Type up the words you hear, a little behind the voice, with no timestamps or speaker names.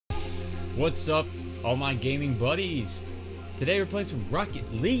What's up, all my gaming buddies? Today we're playing some Rocket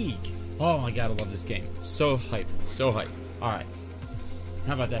League. Oh my god, I love this game. So hype, so hype. Alright.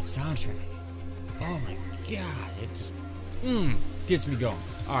 How about that soundtrack? Oh my god, it just gets me going.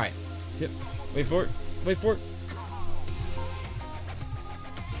 Alright. Wait for it. Wait for it.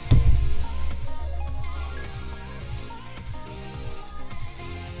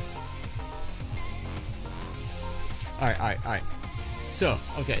 Alright. So,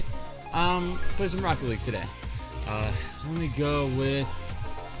 okay. Play some Rocket League today. Let me go with...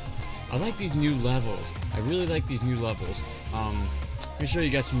 I like these new levels. I really like these new levels. Let me show you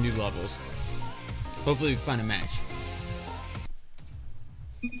guys some new levels. Hopefully we can find a match.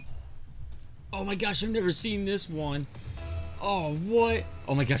 Oh my gosh, I've never seen this one. Oh, what?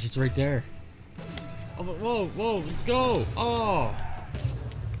 Oh my gosh, it's right there. Oh, whoa, go! Oh!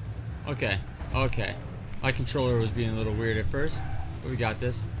 Okay. My controller was being a little weird at first, but we got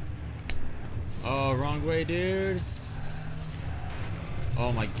this. Oh, wrong way, dude.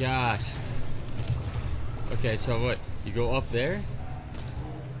 Oh my gosh. Okay, so what? You go up there?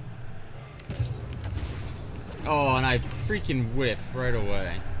 Oh, and I freaking whiff right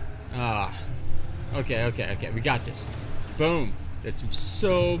away. Ah. Okay. We got this. Boom. That's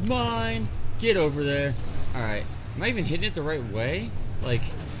so mine. Get over there. Alright. Am I even hitting it the right way? Like,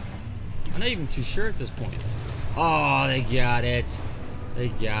 I'm not even too sure at this point. Oh, they got it. They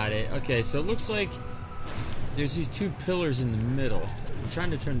got it. Okay, so it looks like there's these two pillars in the middle. I'm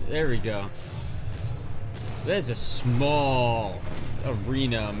trying to turn... There we go. That's a small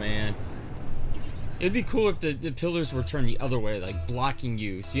arena, man. It'd be cool if the pillars were turned the other way, like blocking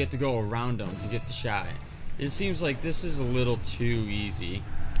you, so you have to go around them to get the shot. It seems like this is a little too easy.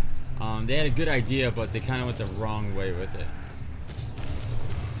 They had a good idea, but they kind of went the wrong way with it.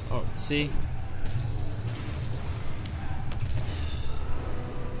 Oh, see?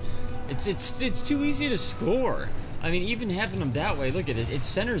 It's too easy to score. I mean, even having them that way, look at it. It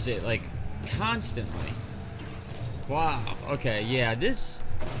centers it, like, constantly. Wow. Okay, yeah, this...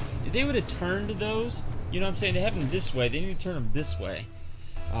 If they would have turned those, you know what I'm saying? They have them this way. They need to turn them this way.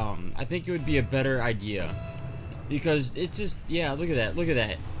 I think it would be a better idea. Because it's just... Yeah, look at that. Look at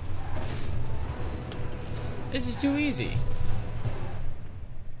that. It's just too easy.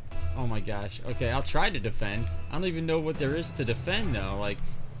 Oh my gosh. Okay, I'll try to defend. I don't even know what there is to defend, though. Like...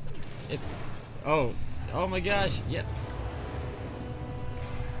 Oh my gosh, yep.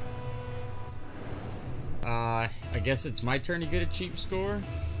 I guess it's my turn to get a cheap score.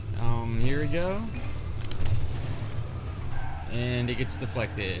 Here we go. And it gets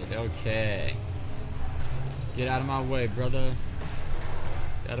deflected. Okay. Get out of my way, brother.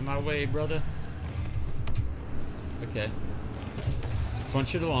 Get out of my way, brother. Okay. Just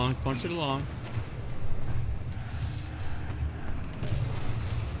punch it along, punch it along.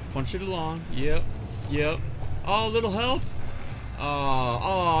 Punch it along. Yep. Oh, little help.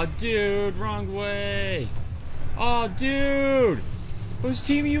 Oh, dude, wrong way. Oh, dude. Whose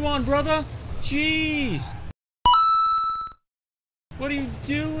team are you on, brother? Jeez. What are you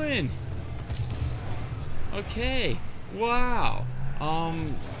doing? Okay. Wow.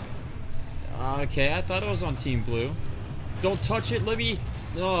 Okay, I thought I was on Team Blue. Don't touch it. Let me...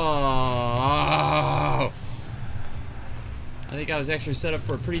 Oh. I think I was actually set up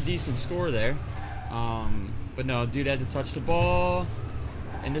for a pretty decent score there. But no, dude had to touch the ball.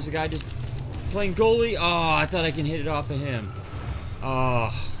 And there's a guy just playing goalie. Oh, I thought I can hit it off of him.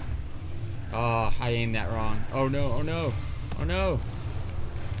 Oh, I aimed that wrong. Oh no.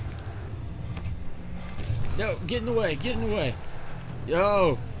 No, get in the way,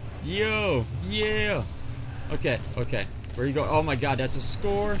 Yo, yeah. Okay. Where you go? Oh my god, that's a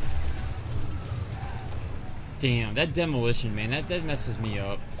score. Damn, that demolition, man, that messes me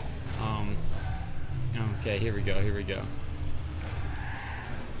up. Okay, here we go.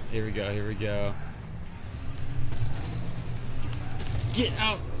 Get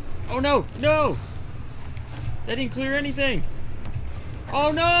out! Oh no! That didn't clear anything!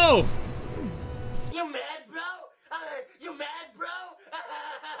 Oh no! You mad, bro? You mad, bro?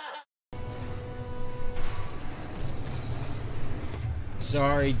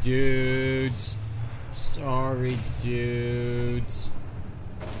 Sorry, dudes.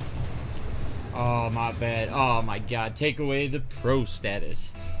 Oh, my bad. Oh my god. Take away the pro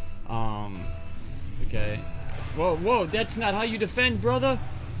status. Okay. Whoa, that's not how you defend, brother.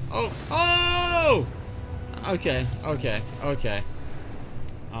 Oh! Okay.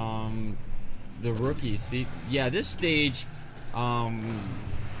 The rookies, see, yeah, this stage,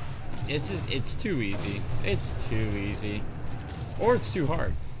 it's too easy. Or it's too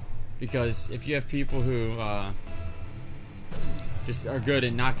hard. Because if you have people who, just are good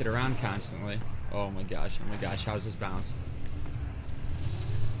and knock it around constantly. Oh my gosh, how's this bounce?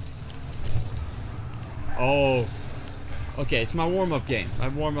 Oh, okay, it's my warm-up game.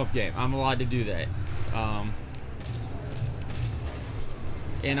 I'm allowed to do that.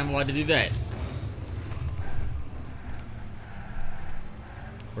 And I'm allowed to do that.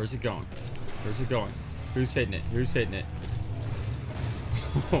 Where's it going? Where's it going? Who's hitting it? Who's hitting it?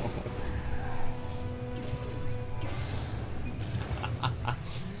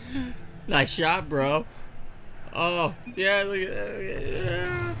 Nice shot, bro. Oh, yeah, look at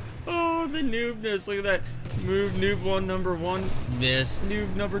that. Oh, the noobness. Look at that. Move, noob one, number 1. Miss.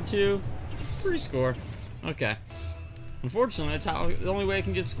 Noob number 2. Free score. Okay. Unfortunately, that's the only way I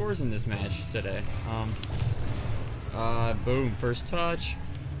can get scores in this match today. Boom. First touch.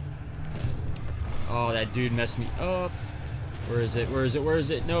 Oh, that dude messed me up. Where is it? Where is it? Where is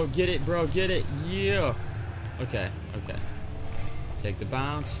it? No, get it, bro. Get it. Yeah. Okay. Okay. Take the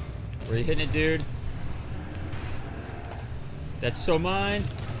bounce. Where are you hitting it, dude? That's so mine.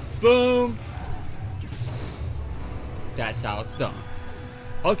 Boom. That's how it's done.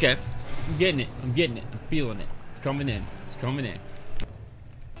 Okay. I'm getting it. I'm getting it. I'm feeling it. It's coming in. It's coming in.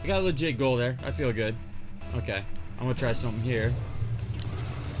 I got a legit goal there. I feel good. Okay. I'm gonna try something here.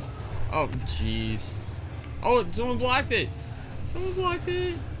 Oh, jeez. Oh, someone blocked it. Someone blocked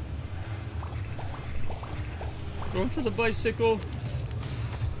it. Going for the bicycle.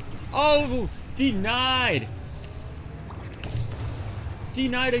 Oh, denied.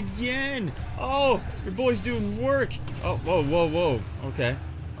 Denied again. Oh, your boy's doing work. Oh, whoa, whoa, whoa. Okay.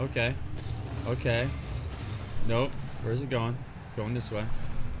 Okay. Okay. Nope. Where's it going? It's going this way.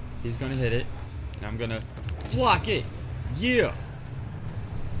 He's gonna hit it. And I'm gonna block it. Yeah.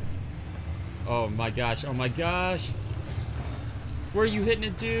 Oh my gosh. Oh my gosh. Where are you hitting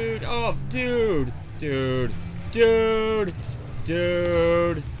it, dude? Oh, dude. Dude. Dude.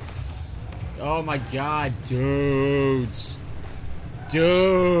 Dude. Oh my god, dudes.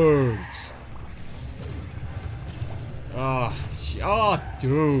 Dudes. Oh,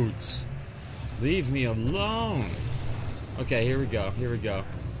 dudes. Leave me alone. Okay, here we go. Here we go. Here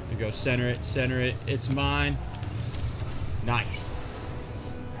we go. Center it. Center it. It's mine.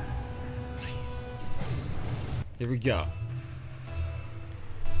 Nice. Nice. Here we go.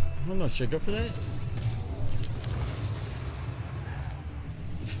 I don't know. Should I go for that?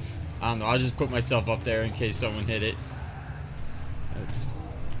 I don't know. I'll just put myself up there in case someone hit it.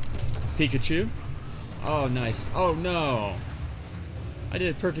 Pikachu. Oh, nice. Oh, no. I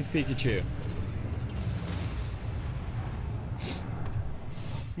did a perfect Pikachu.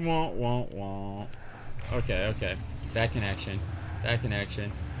 Wah, wah, wah. Okay, okay. Back in action. Back in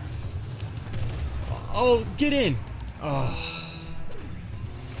action. Oh, get in. Oh.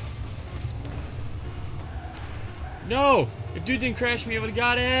 No. If dude didn't crash me, I would've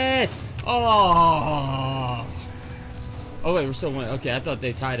got it! Oh! Oh wait, we're still winning. Okay, I thought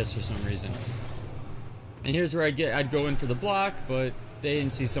they tied us for some reason. And here's where I'd go in for the block, but they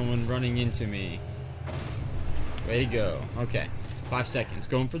didn't see someone running into me. Way to go. Okay, 5 seconds.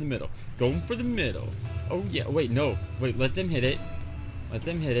 Going for the middle. Going for the middle. Oh yeah. Wait, no. Wait, let them hit it. Let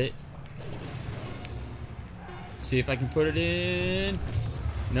them hit it. See if I can put it in.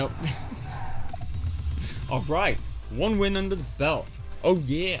 Nope. All right. 1 win under the belt. Oh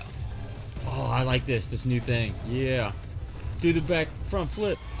yeah. Oh, I like this new thing. Yeah. Do the back front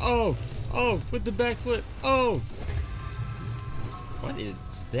flip. Oh. Oh, with the back flip. Oh. What is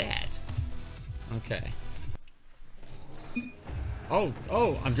that? Okay. Oh,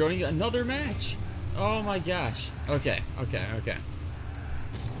 oh, I'm joining another match. Oh my gosh. Okay, okay, okay.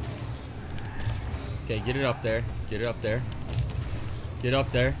 Okay, get it up there. Get it up there. Get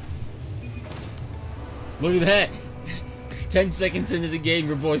up there. Look at that. 10 seconds into the game,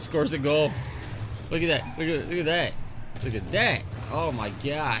 your boy scores a goal. Look at that. Look at that. Look at that. Oh my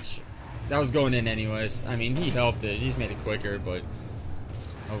gosh. That was going in anyways. I mean, he helped it. He just made it quicker, but...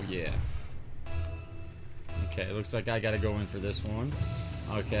 Oh, yeah. Okay, looks like I gotta go in for this one.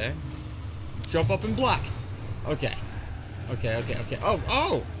 Okay. Jump up and block. Okay. Okay, okay, okay. Oh,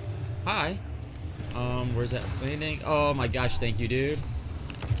 oh! Hi. Where's that landing? Oh my gosh, thank you, dude.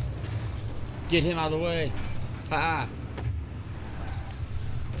 Get him out of the way. Ah!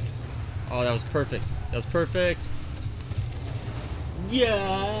 Oh, that was perfect. That was perfect.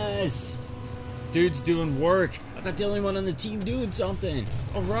 Yes! Dude's doing work. I'm not the only one on the team doing something.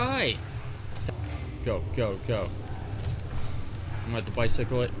 Alright. Go, go, go. I'm gonna have to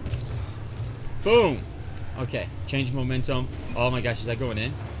bicycle it. Boom! Okay, change momentum. Oh my gosh, is that going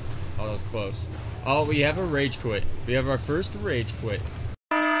in? Oh, that was close. Oh, we have a rage quit. We have our first rage quit.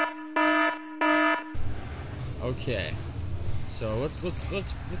 Okay. So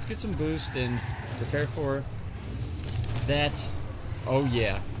let's get some boost and prepare for that. Oh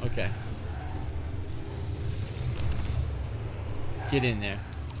yeah. Okay. Get in there.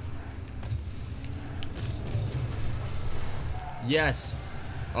 Yes.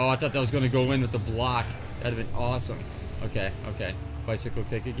 Oh, I thought that was gonna go in with the block. That'd have been awesome. Okay. Okay. Bicycle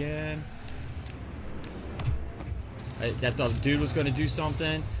kick again. That the dude was gonna do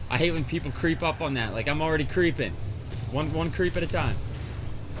something. I hate when people creep up on that. Like, I'm already creeping. One creep at a time.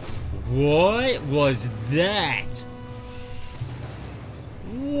 What was that?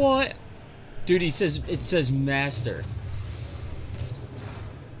 What? Dude, it says master.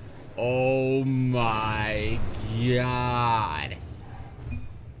 Oh my god.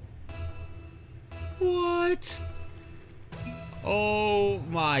 What? Oh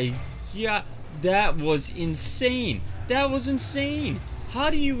my god. That was insane. That was insane. How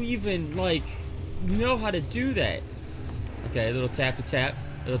do you even, like, know how to do that? Okay, a little tappy tap.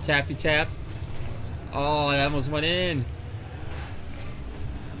 Little tappy tap. Oh, that almost went in.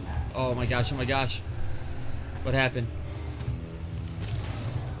 Oh my gosh, oh my gosh. What happened?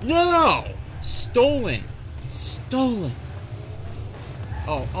 No! Stolen. Stolen.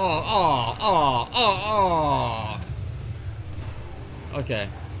 Oh, oh, oh, oh, oh, oh. Okay,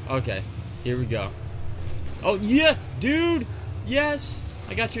 okay. Here we go. Oh, yeah, dude. Yes,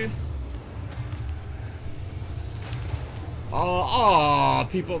 I got you. Oh,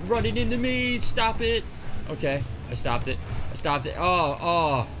 people running into me. Stop it. Okay, I stopped it. I stopped it.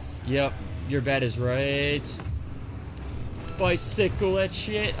 Oh. Yep, your bet is right. Bicycle that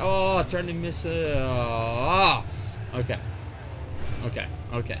shit. Oh, trying to miss it. Oh. Okay. Okay.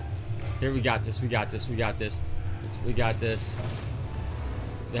 Okay. Here, we got this. We got this. We got this. We got this.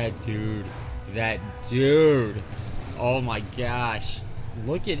 That dude. That dude. Oh my gosh.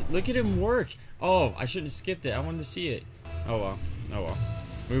 Look at him work. Oh, I shouldn't have skipped it. I wanted to see it. Oh well. Oh well.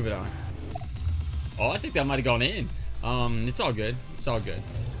 Move it on. Oh, I think that might have gone in. It's all good. It's all good.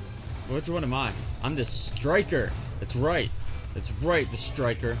 Which one am I? I'm the striker. That's right. That's right, the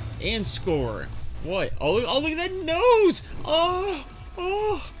striker. And scorer. What? Oh, look at that nose! Oh,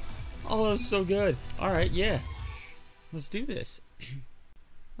 that was so good. Alright, yeah. Let's do this.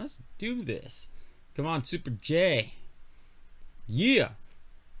 Let's do this. Come on, Super J. Yeah.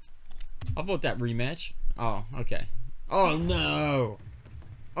 I'll vote that rematch. Oh, okay. Oh, no.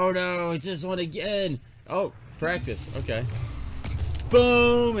 Oh, no. It's this one again. Oh, practice. Okay.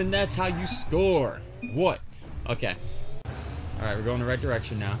 Boom. And that's how you score. What? Okay. Alright, we're going the right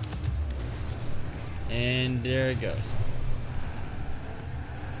direction now. And there it goes.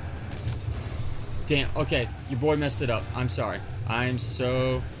 Damn. Okay. Your boy messed it up. I'm sorry. I'm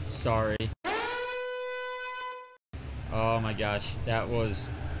so sorry. Oh my gosh. That was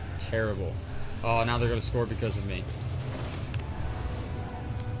terrible. Oh, now they're going to score because of me.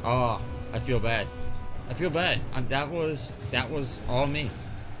 Oh, I feel bad. I feel bad. That was all me.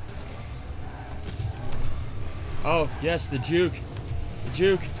 Oh, yes, the juke. The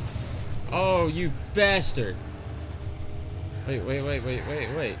juke. Oh, you bastard.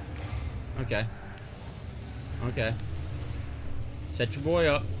 Wait. Okay. Okay. Set your boy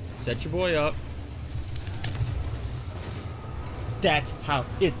up. Set your boy up. That's how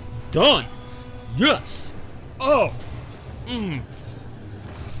it's done. Yes. Oh.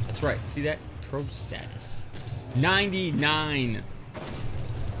 That's right. See that? Pro status. 99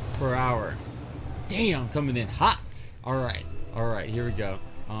 per hour. Damn, coming in hot. All right. All right. Here we go.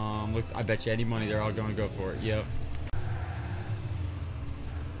 Looks. I bet you any money they're all going to go for it. Yep.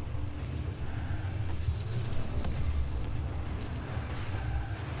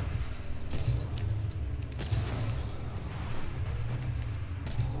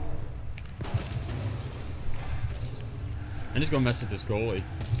 I'm just gonna mess with this goalie.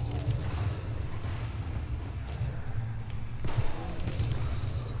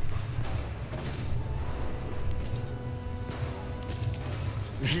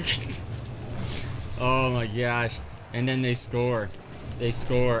 Oh my gosh. And then they score. They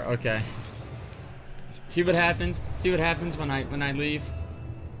score. Okay. See what happens? See what happens when I leave?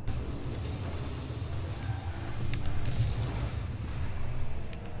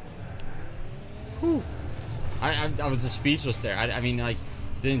 Whew. I was just speechless there. I mean, like,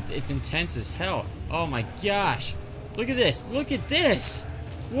 it's intense as hell. Oh my gosh. Look at this. Look at this.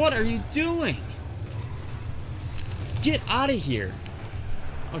 What are you doing? Get out of here.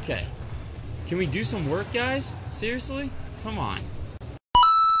 Okay. Can we do some work, guys? Seriously? Come on.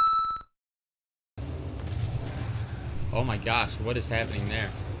 Oh my gosh. What is happening there?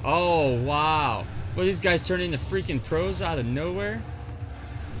 Oh, wow. Well, these guys turn into freaking pros out of nowhere?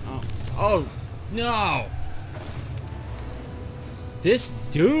 Oh. Oh, no. This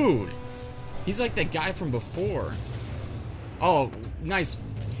dude. He's like that guy from before. Oh, nice.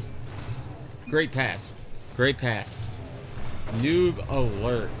 Great pass. Great pass. Noob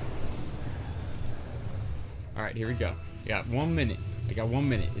alert. Alright, here we go. I got 1 minute. I got 1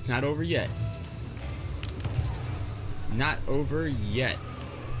 minute. It's not over yet. Not over yet.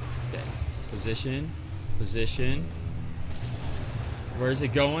 Okay. Position. Position. Where is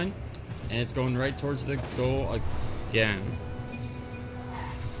it going? And it's going right towards the goal again.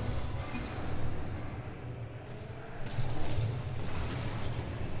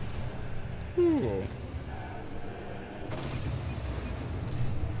 Ooh.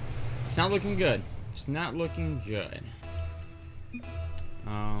 It's not looking good. It's not looking good.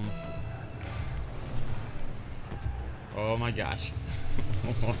 Oh my gosh.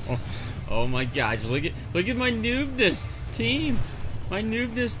 Oh my gosh. Look at my noobness team. My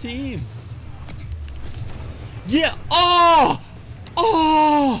noobness team. Yeah. Oh!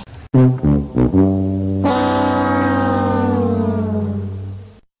 Oh!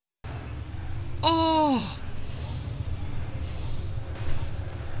 Oh!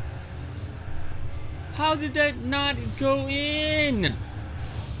 How did that not go in?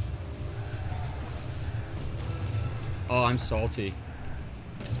 Oh, I'm salty.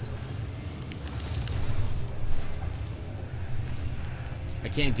 I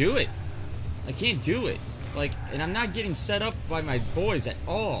can't do it. I can't do it. Like, and I'm not getting set up by my boys at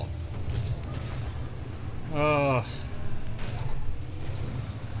all. Oh.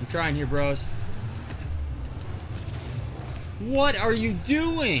 I'm trying here, bros. What are you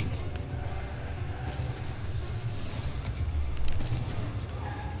doing?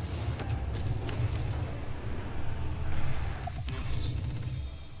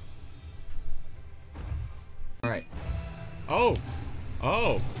 Alright. Oh!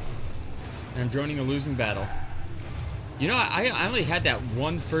 Oh! And I'm joining a losing battle. You know, I only had that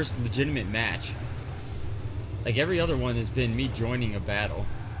one first legitimate match. Like, every other one has been me joining a battle.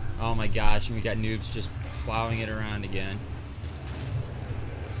 Oh my gosh, and we got noobs just plowing it around again.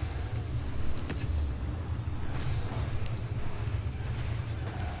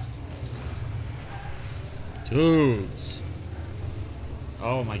 Dudes!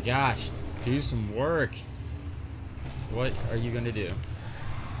 Oh my gosh, do some work. What are you gonna do?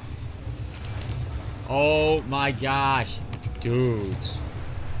 Oh my gosh. Dudes.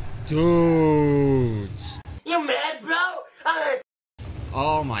 Dudes. You mad, bro?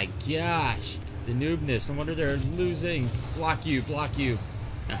 Oh my gosh. The noobness. No wonder they're losing. Block you. Block you.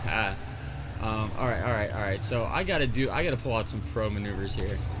 Alright. So I gotta pull out some pro maneuvers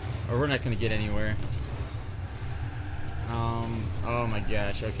here. Or we're not gonna get anywhere. Oh my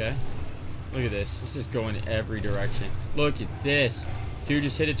gosh. Okay. Look at this. It's just going every direction. Look at this. Dude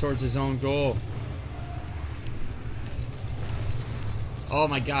just hit it towards his own goal. Oh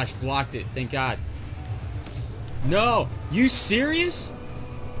my gosh, blocked it. Thank God. No! You serious?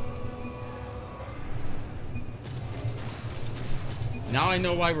 Now I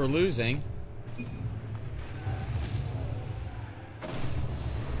know why we're losing.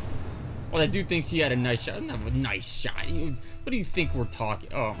 Well, that dude thinks he had a nice shot. Not a nice shot. What do you think we're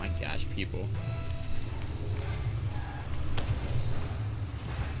talking? Oh my gosh, people.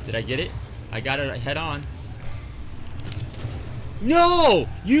 Did I get it? I got it head on. No!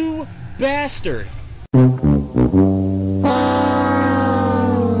 You bastard!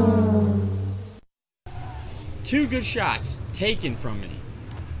 Two good shots taken from me.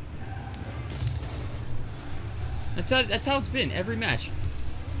 That's how it's been every match.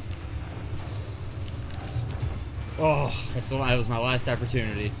 Oh, that was my last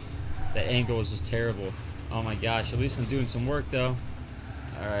opportunity. That angle was just terrible. Oh my gosh, at least I'm doing some work though.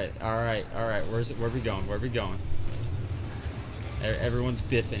 Alright. Where are we going? Where are we going? Everyone's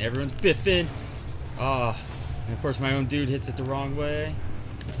biffing. Oh, and of course my own dude hits it the wrong way.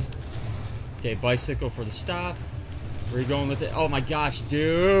 Okay, bicycle for the stop. Where are you going with it? Oh my gosh,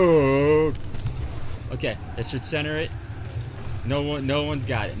 dude. Okay, that should center it. No one's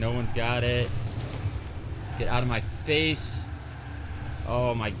got it. No one's got it. Get out of my face.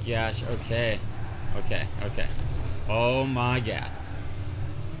 Oh my gosh. Okay. Oh my God.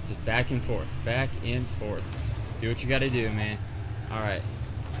 Just back and forth. Back and forth. Do what you gotta do, man. Alright.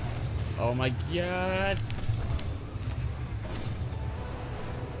 Oh my God.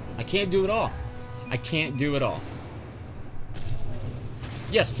 I can't do it all. I can't do it all.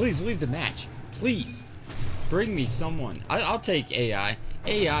 Yes, please leave the match. Please. Bring me someone. I'll take AI.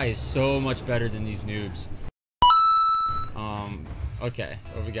 AI is so much better than these noobs. Okay.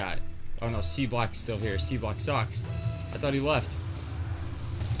 What we got? Oh no, C Block's still here. C Block sucks. I thought he left.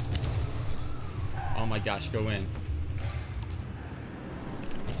 Oh my gosh, go in.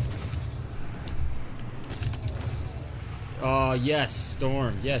 Oh, yes,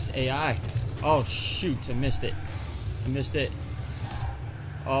 Storm. Yes, AI. Oh, shoot. I missed it. I missed it.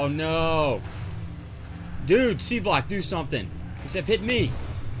 Oh, no. Dude, C-Block, do something. Except hit me.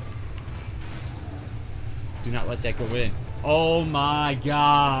 Do not let that go in. Oh, my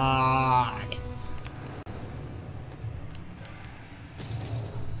God.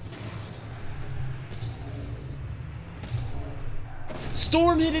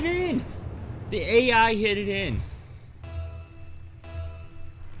 Storm hit it in. The AI hit it in.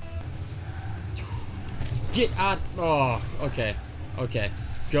 Get out. Oh, okay. Okay.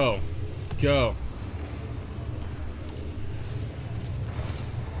 Go. Go.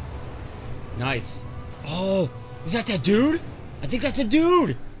 Nice. Oh, is that dude? I think that's a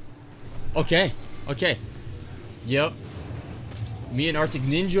dude. Okay. Okay. Yep. Me and Arctic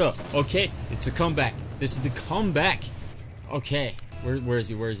Ninja. Okay. It's a comeback. This is the comeback. Okay. Where is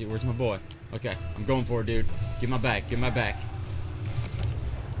he? Where is he? Where's my boy? Okay. I'm going for it, dude. Get my back. Get my back.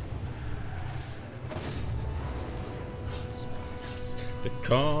 The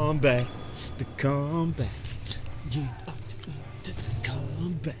comeback. The comeback. Yeah. The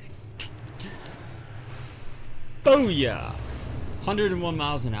comeback. Booyah! 101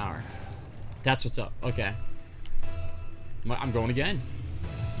 miles an hour. That's what's up. Okay. I'm going again.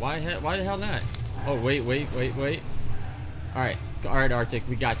 Why the hell not? Oh, wait. Alright. Alright, Arctic.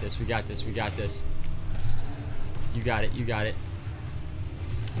 We got this. We got this. We got this. You got it. You got it.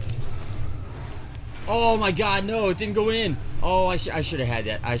 Oh my god, no. It didn't go in. Oh, I should have had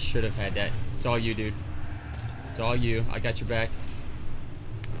that. I should have had that. It's all you, dude. It's all you. I got your back.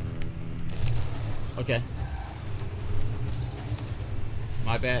 Okay.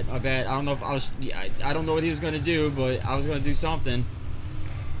 My bad, my bad. I don't know if I was... I don't know what he was going to do, but I was going to do something.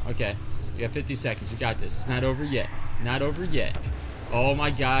 Okay. You got 50 seconds. You got this. It's not over yet. Not over yet. Oh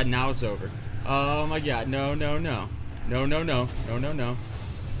my god, now it's over. Oh my god. No, no, no. No, no, no. No, no, no.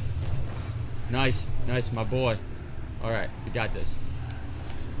 Nice. Nice, my boy. Alright, we got this.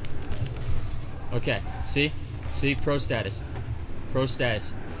 Okay. See? See? Pro status. Pro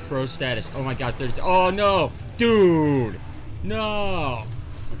status. Pro status. Oh my god, 30... Oh no! Dude! No!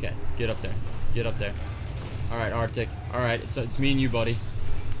 Okay, get up there. Get up there. Alright, Arctic. Alright, it's me and you, buddy.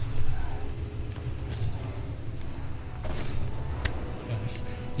 Yes.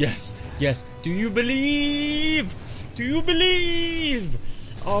 Yes. Yes. Do you believe? Do you believe?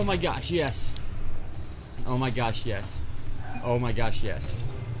 Oh my gosh, yes. Oh my gosh, yes. Oh my gosh, yes.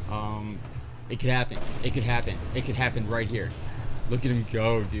 It could happen. It could happen. It could happen right here. Look at him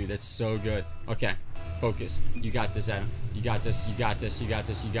go, dude. That's so good. Okay. Focus. You got this, Adam. You got this. You got this. You got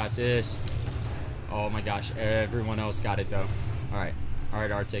this. You got this. Oh my gosh. Everyone else got it, though. Alright.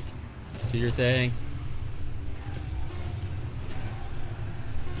 Alright, Arctic. Do your thing.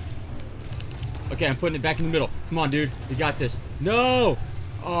 Okay, I'm putting it back in the middle. Come on, dude. You got this. No!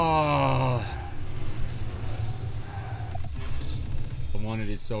 Oh. I wanted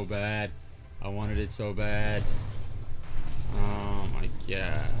it so bad. I wanted it so bad. Oh my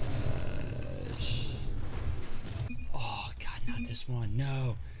gosh. Oh god, not this one.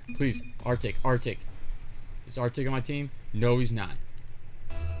 No. Please, Arctic, Arctic. Is Arctic on my team? No, he's not.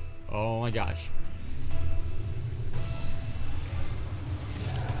 Oh my gosh.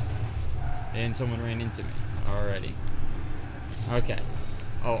 And someone ran into me already. Okay.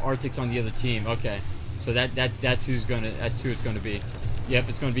 Oh, Arctic's on the other team. Okay. So that's who it's gonna be. Yep,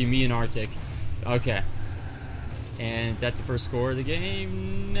 it's gonna be me and Arctic. Okay. And is that the first score of the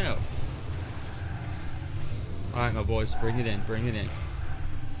game? No. Alright, my boys, bring it in, bring it in.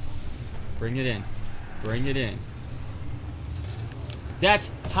 Bring it in. Bring it in.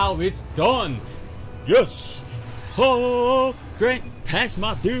 That's how it's done! Yes! Oh, Grant, pass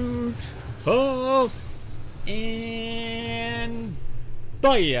my dude! Oh, and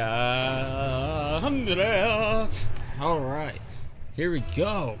baya, alright, here we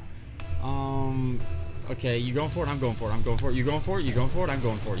go. Okay, you going for it? I'm going for it. I'm going for it. You going for it? You going for it? I'm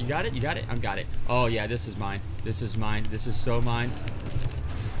going for it. You got it? You got it? I got it. Oh yeah, this is mine. This is mine. This is so mine.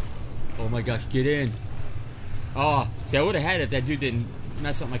 Oh my gosh, get in. Oh, see, I would have had it if that dude didn't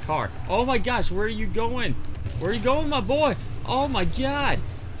mess up my car. Oh my gosh, where are you going? Where are you going, my boy? Oh my god.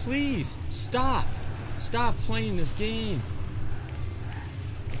 Please, stop. Stop playing this game.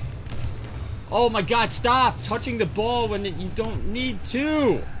 Oh my god, stop touching the ball when you don't need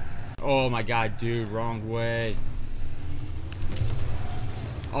to. Oh my god, dude, wrong way.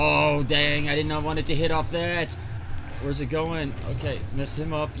 Oh, dang, I did not want it to hit off that. Where's it going? Okay, messed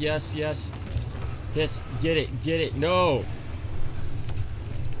him up. Yes, yes. Yes, get it, get it. No.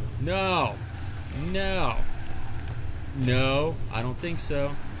 No. No. No, I don't think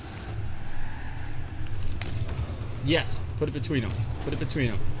so. Yes, put it between them. Put it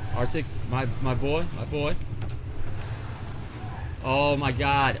between them. Arctic, my boy, my boy. Oh my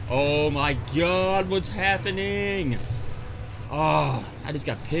god. Oh my god, what's happening? Oh, I just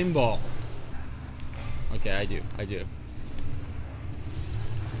got pinball. Okay, I do.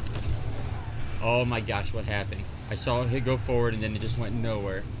 Oh my gosh, what happened? I saw it go forward and then it just went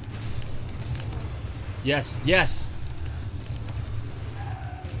nowhere. Yes, yes.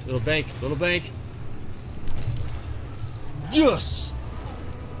 Little bank, little bank. Yes!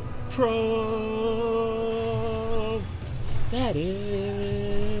 Pro status.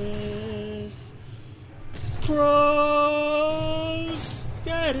 Pro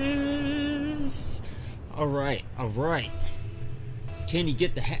status. Alright, alright. Can he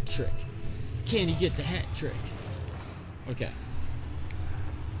get the hat trick? Can he get the hat trick? Okay.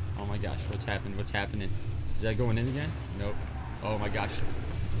 Oh my gosh, what's happened? What's happening? Is that going in again? Nope. Oh my gosh.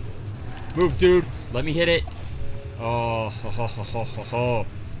 Move, dude. Let me hit it. Oh, ho, ho, ho, ho, ho, ho.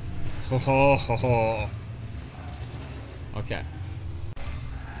 Ho, ho, ho, ho. Okay.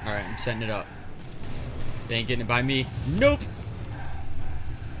 Alright, I'm setting it up. They ain't getting it by me. Nope.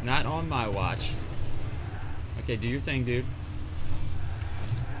 Not on my watch. Okay, do your thing, dude.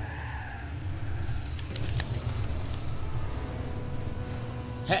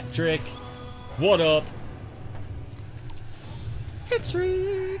 Hat trick. What up? Hat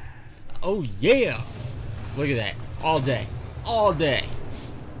trick. Oh yeah. Look at that. All day. All day.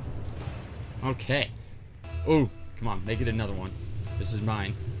 Okay. Oh, come on. Make it another one. This is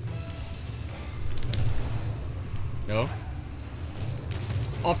mine. No.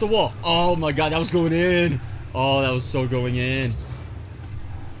 Off the wall. Oh my god, that was going in. Oh, that was so going in.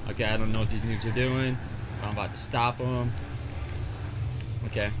 Okay, I don't know what these noobs are doing. I'm about to stop them.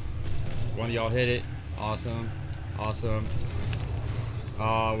 Okay. One of y'all hit it. Awesome. Awesome.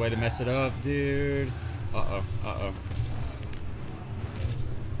 Oh, way to mess it up, dude. Uh-oh. Uh-oh.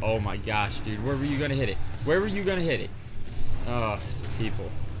 Oh my gosh, dude. Where were you gonna hit it? Where were you gonna hit it? People.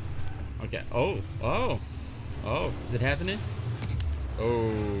 Okay. Oh. Oh. Oh. Is it happening?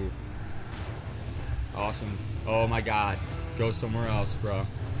 Oh. Awesome. Oh my god. Go somewhere else, bro.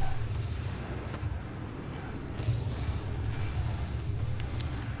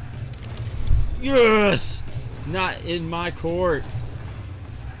 Yes! Not in my court.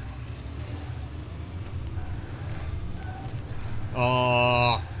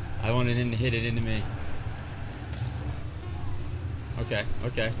 Oh, I wanted him to hit it into me. Okay,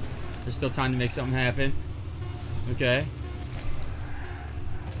 okay. There's still time to make something happen. Okay.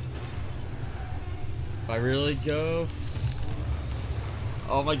 If I really go...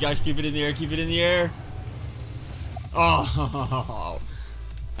 Oh my gosh, keep it in the air, keep it in the air. Oh,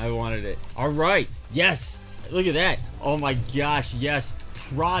 I wanted it. All right, yes. Look at that. Oh my gosh, yes.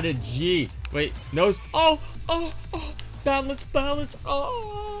 Prodigy. Wait, nose. Oh, oh, oh. Balance, balance.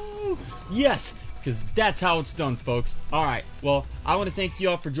 Oh, yes. Because that's how it's done, folks. All right. Well, I want to thank you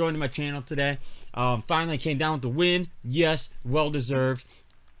all for joining my channel today. Finally came down with the win. Yes, well deserved.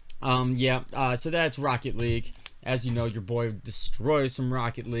 So that's Rocket League. As you know, your boy destroys some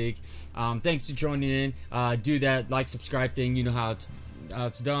Rocket League. Thanks for joining in. Do that like, subscribe thing. You know how it's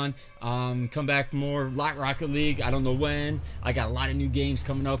done. Come back for more Rocket League. I don't know when. I got a lot of new games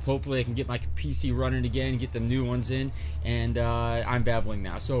coming up. Hopefully I can get my PC running again, get the new ones in. And I'm babbling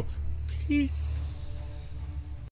now. So peace.